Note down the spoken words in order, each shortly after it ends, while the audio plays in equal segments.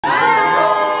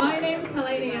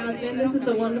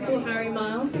the wonderful Harry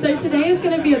Miles. So today is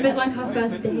going to be a bit like our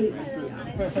first date.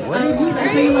 I'll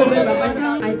tell you a little bit about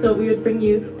myself. I thought we would bring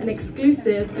you an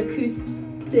exclusive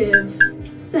acoustic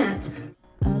set.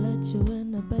 I let you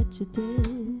in, I bet you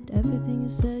did everything you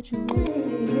said you would.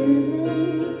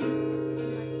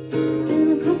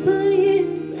 In a couple of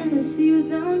years, and I see you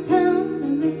downtown, I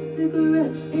lit a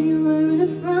cigarette, and you're wearing a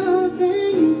frown.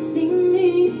 Then you see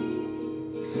me,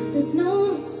 there's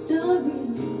no story.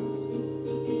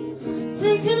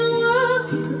 Taking a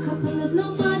walk, it's a couple of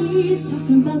nobodies,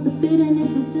 talking about the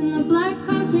bitterness in the black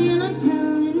coffee, and I'm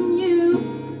telling you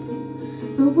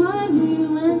about what we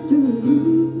went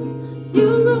through. You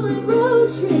ruined road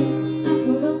trips,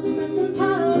 Aperol spritz and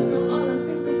pods. Now all I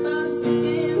think about is us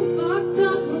getting fucked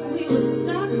up when we were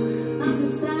stuck on the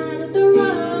side of the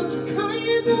road, just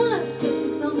crying blood. Guess we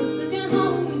stumbled to get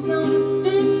home, we don't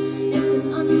fit. It's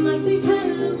an unlikely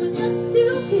pair, we're just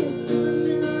two kids in the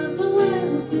middle of nowhere.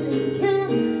 Didn't care,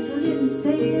 so didn't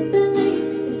stay at the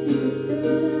lake. Your secrets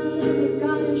spilled out and we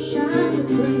got a shine to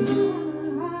break.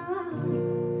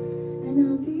 And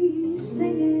I'll be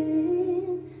singing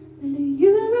that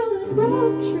you ruined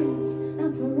road trips,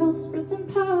 Aperol spritz and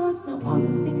pubs. Now all I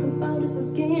think about is us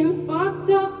getting fucked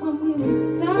up when we were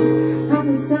stuck on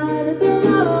the side of the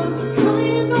road, just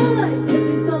crying about life as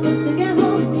we stumbled to get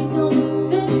home. We don't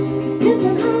fit. It's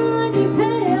an unlikely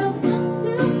pair, we're just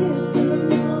two kids in the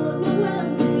middle of nowhere.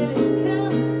 We didn't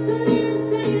care, so didn't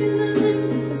stay in the lane.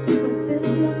 The secrets spilled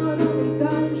out and we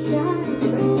got a shine to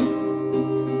break.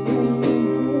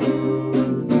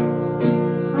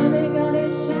 Oh, they got a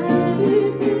shiny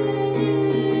place.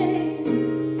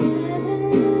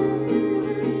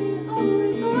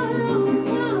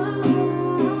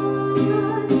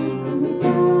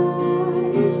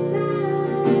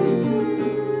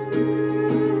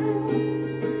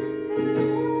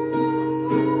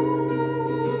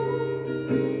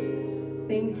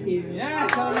 Thank you.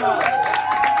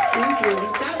 Thank you.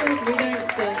 That was We Don't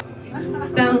Fit.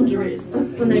 Boundaries.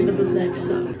 That's the name of this next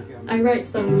song. I write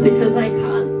songs because I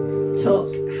can't talk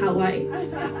how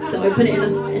so I put it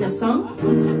in a song.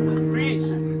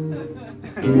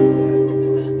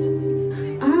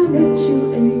 I let you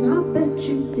in, I bet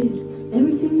you did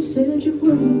everything you said you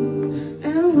wouldn't.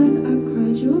 And when I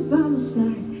cried, you were by my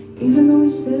side, even though we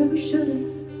said we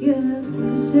shouldn't. Yeah, I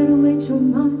think I said way too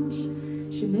much.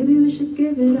 Maybe we should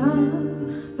give it up.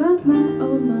 But my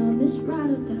oh mom is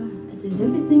ride or die. I did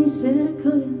everything you said I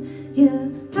couldn't. Yeah,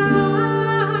 I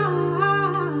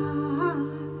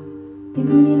think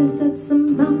we need to set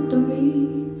some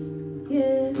boundaries.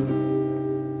 Yeah.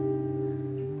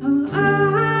 Oh, I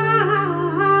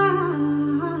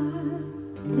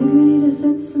think we need to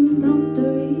set some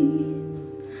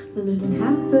boundaries for living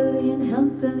happily and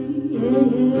healthily. Yeah.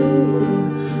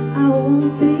 I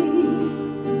won't be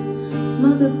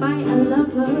smothered by a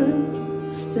lover,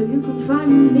 so you can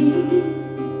find me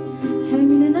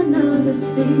hanging in another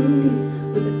city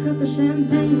with a cup of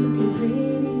champagne looking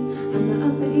pretty on the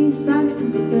Upper East Side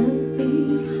in the Bentley.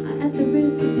 I at the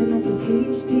Ritz and that's a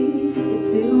PhD. You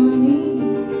feel me?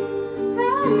 I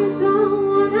don't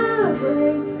wanna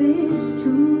break this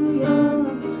too young,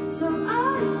 so I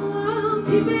won't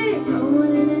keep it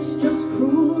going. It's just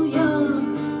cruel young.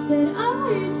 Said I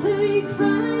take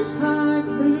fresh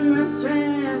hearts and I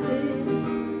traffic.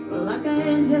 Well, I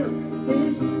can't help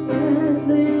this bad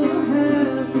little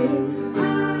habit.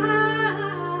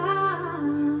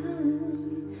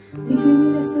 I think we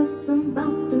need to set some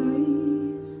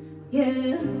boundaries.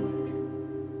 Yeah.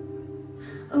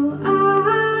 Oh, I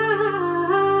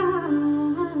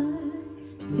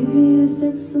think we need to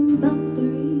set some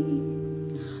boundaries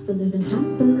for living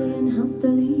happily and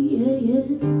healthily. Yeah, yeah,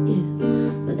 yeah.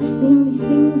 But that's the only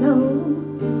thing though.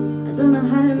 I don't know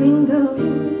how to mingle,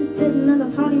 sitting at the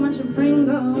party munching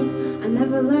Pringles. I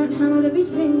never learned how to be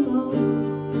single,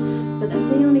 but that's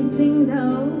the only thing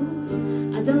though.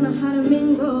 I don't know how to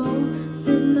mingle,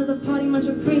 sitting at the party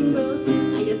munching Pringles.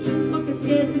 I get too fucking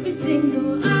scared to be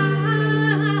single. I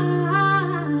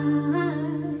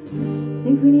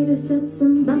think we need to set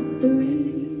some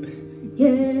boundaries.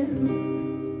 Yeah.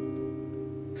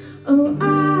 Oh, I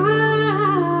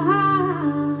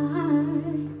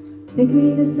think we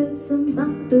need to set some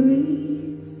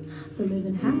boundaries for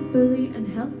living happily and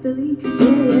healthily.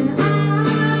 Yeah,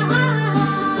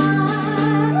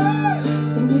 I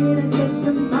think we need to set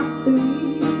some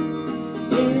boundaries.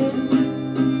 Yeah.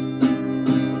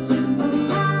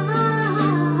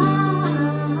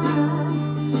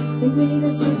 I think we need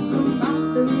to set some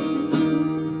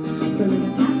boundaries for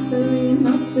living happily and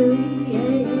healthily.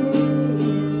 Yeah.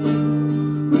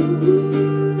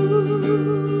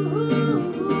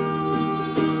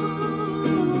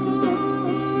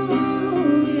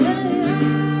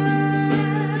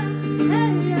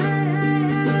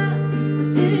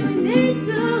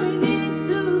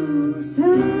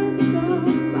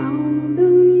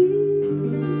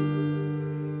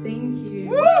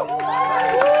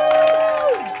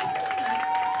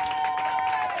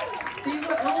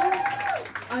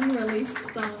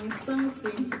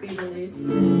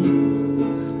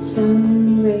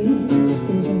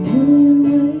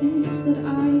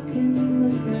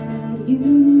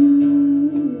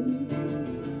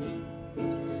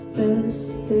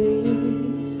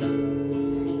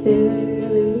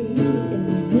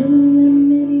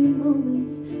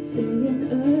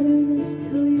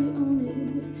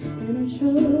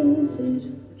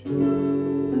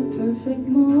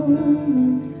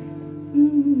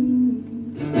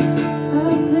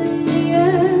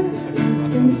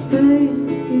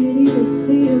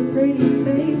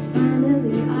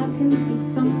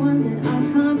 someone that I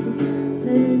can't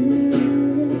replace.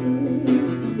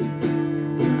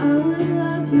 I would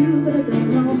love you, but I don't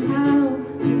know how,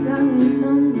 'cause I went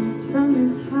numbness from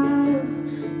this house.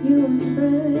 You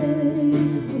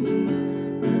embrace me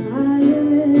when I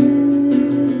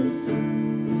erase you.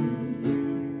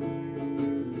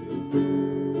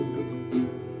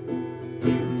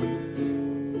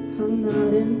 I'm not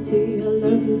empty, I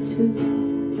love you too.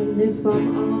 And if I'm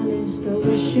honest, I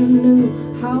wish you knew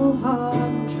how hard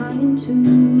I'm trying to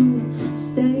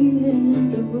stay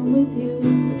in the room with you.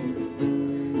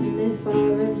 And if I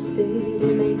rested,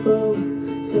 it may go.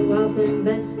 So I've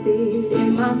invested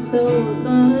in my soul,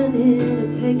 learning to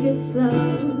take it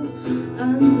slow,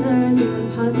 unlearn the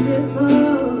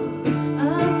impossible.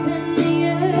 Up in the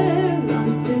air,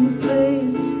 lost in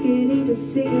space, giddy to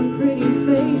see a pretty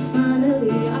face.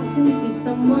 Finally, I can see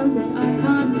someone that I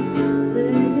can't replace.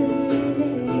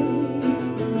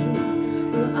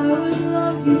 Well, I would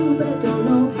love you, but I don't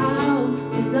know how,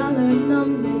 'cause I learned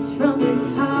numbness from this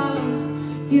house.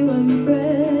 You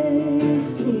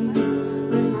embrace me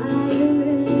when I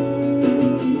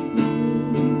erase you.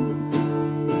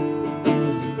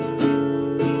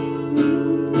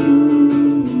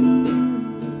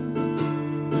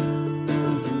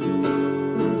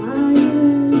 When I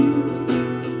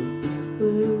erase,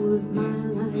 where would my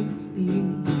life be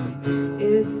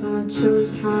if I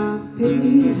chose happy?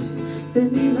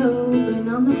 Been low, been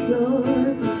on the floor,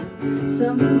 but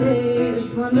someday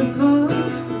it's wonderful.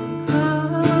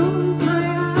 Close my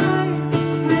eyes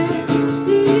and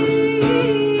see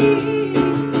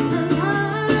a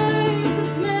life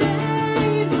that's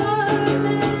made for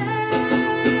me.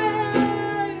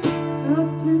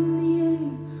 Up in the air,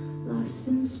 lost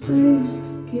in space,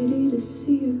 giddy to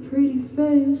see a pretty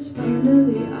face.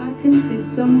 Finally, I can see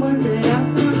someone that I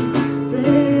can't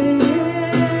replace.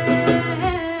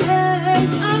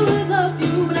 I would love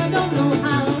you, but I don't know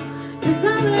how, 'cause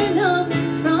I learned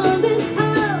numbness from this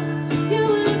house. You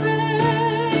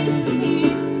embrace me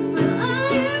when I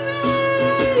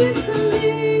erase and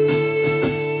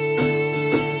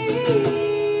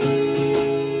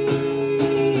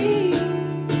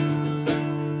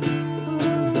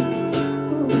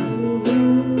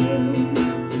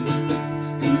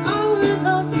And I would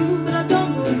love you, but I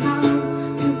don't know how,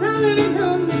 'cause I learned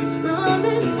numbness from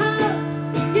this house.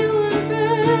 You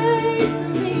embrace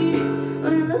me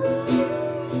when I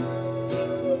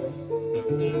erase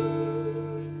me.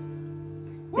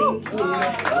 Thank you.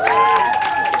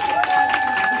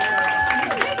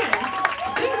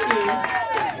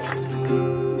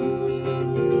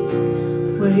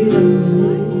 Wait a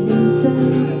minute,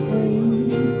 entertain.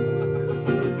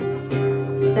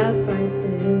 Stop right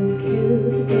there, kill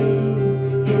the game.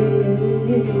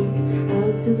 Hey,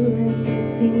 I'll do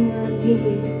anything I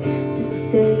need to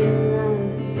stay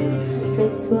alive.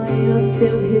 That's why you're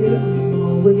still here. I'm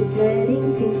always letting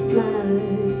things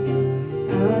slide.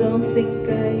 I don't think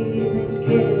I even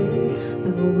care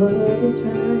about what is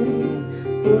right.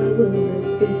 Boy, will let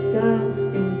this stuff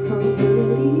and come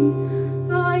ready.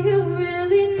 Boy, you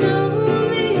really know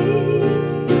me.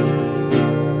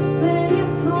 When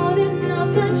you're holding up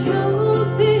that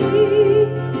trophy,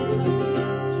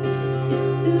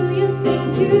 do you think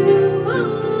you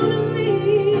own me?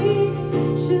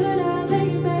 Should I lay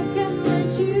back and let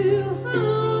you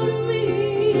hold me?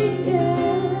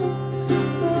 Yeah.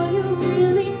 So you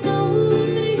really know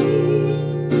me.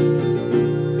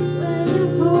 When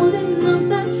you're holding up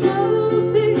that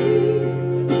trophy,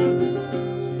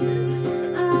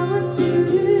 I want you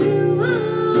to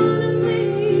honor me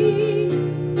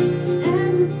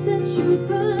and just let you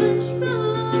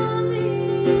control me.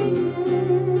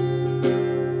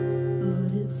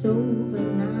 But it's over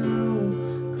now,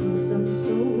 'cause I'm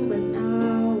sober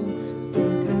now.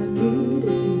 Think I need to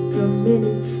take a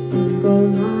minute and go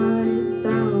lie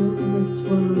down. That's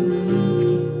what I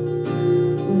need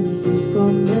when he's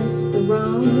gone messed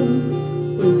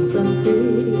around with some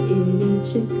pretty itty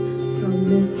chick from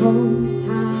his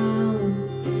hometown.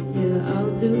 Yeah,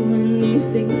 I'll do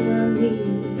anything I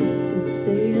need to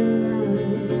stay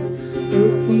alive.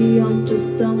 Okay, I'm just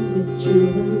done with you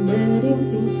and letting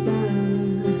things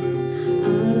slide.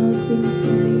 I don't think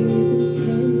I even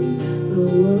care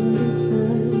about what is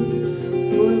right.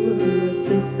 Boy, will let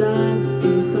this life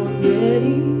think I'm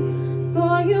ready.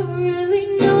 Boy, you really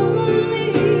know me.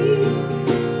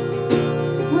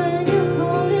 When you're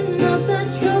holding up that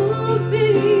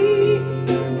trophy,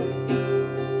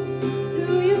 do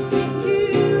you think you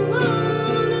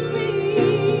honor me?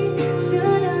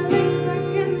 Should I lay back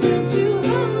and let you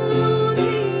hold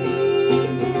me?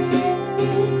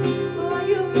 Yeah.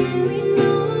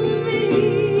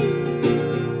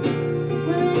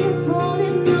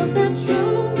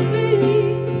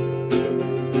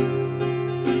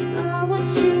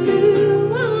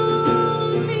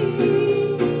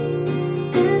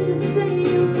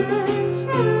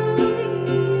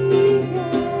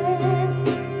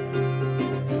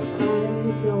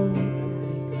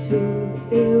 to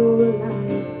feel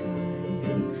like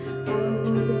I'm out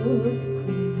of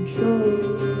control.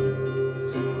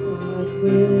 But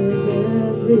with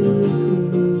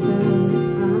everything that's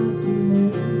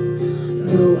happening,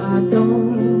 no, I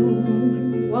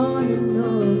don't wanna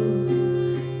know.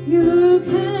 You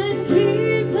can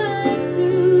keep that to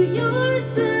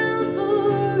yourself,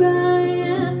 or I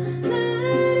am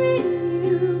letting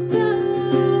you go.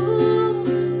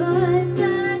 But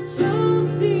that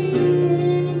trophy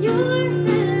in your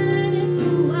hand is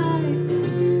why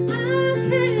I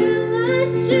can't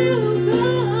let you go.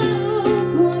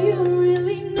 Boy, you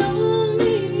really know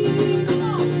me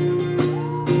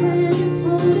when you're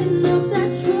holding up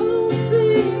that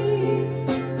trophy.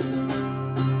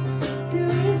 Do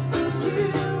you think you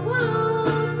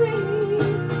want me?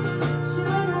 Should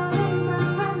I lay my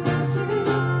heart that you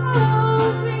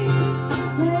hold me?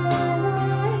 Yeah,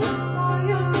 boy,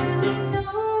 you really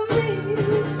know me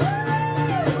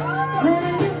when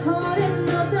you're holding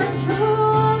up that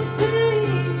trophy.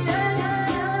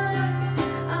 Yeah,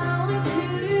 I want you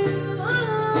to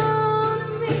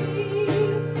hold me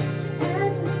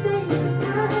and just stay in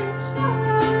touch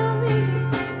with me.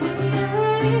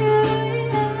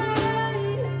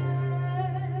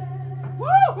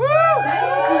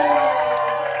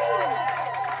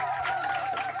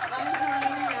 I'm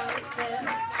Helena Yasmin.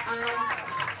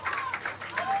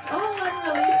 All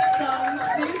unreleased songs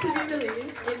soon to be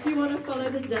released. If you want to follow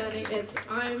the journey, it's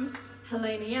I'm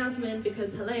Helena Yasmin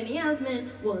because Helena Yasmin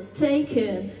was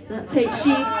taken. That's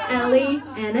HELENAYASMIN.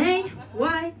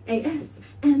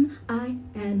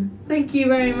 Thank you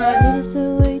very much. Is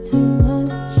it way too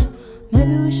much?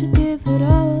 Maybe we should give it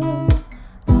all